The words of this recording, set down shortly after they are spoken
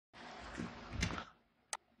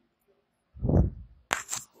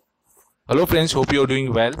Hello friends, hope you are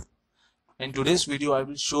doing well. In today's video I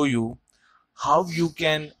will show you how you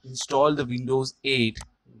can install the Windows 8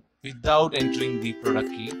 without entering the product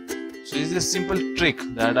key. So this is a simple trick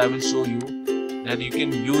that I will show you that you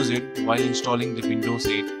can use it while installing the Windows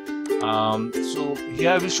 8. So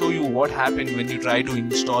here I will show you what happened when you try to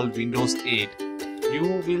install Windows 8.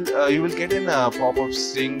 You will get a pop-up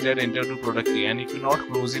saying that enter the product key, and you cannot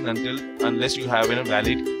close it unless you have a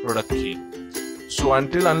valid product key. So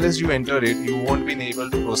unless you enter it, you won't be able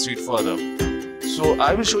to proceed further. So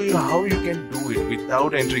I will show you how you can do it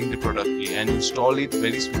without entering the product key and install it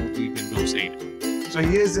very smoothly in Windows 8. So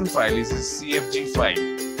here is the file, this is CFG file.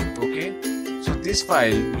 Okay, so this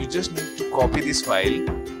file, you just need to copy this file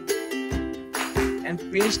and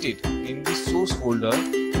paste it in the source folder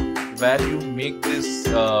where you make this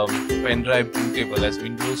pendrive bootable as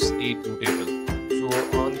Windows 8 bootable.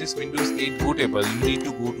 So on this Windows 8 bootable, you need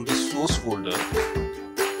to go to the source folder.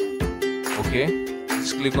 Okay,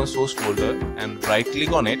 just click on source folder and right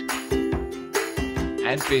click on it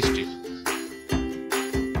and paste it.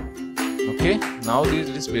 Okay, now this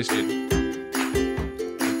is pasted.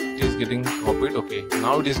 It is getting copied. Okay,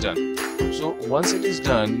 now it is done. So once it is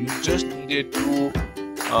done, you just needed to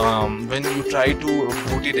when you try to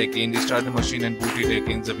boot it again, restart the machine and boot it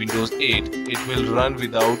against the Windows 8, it will run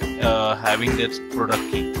without having that product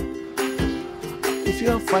key. If you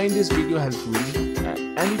have find this video helpful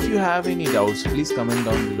and if you have any doubts, please comment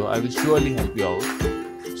down below. I will surely help you out.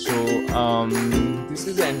 So this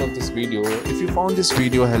is the end of this video. If you found this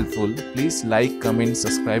video helpful, please like, comment,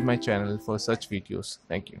 subscribe my channel for such videos.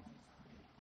 Thank you.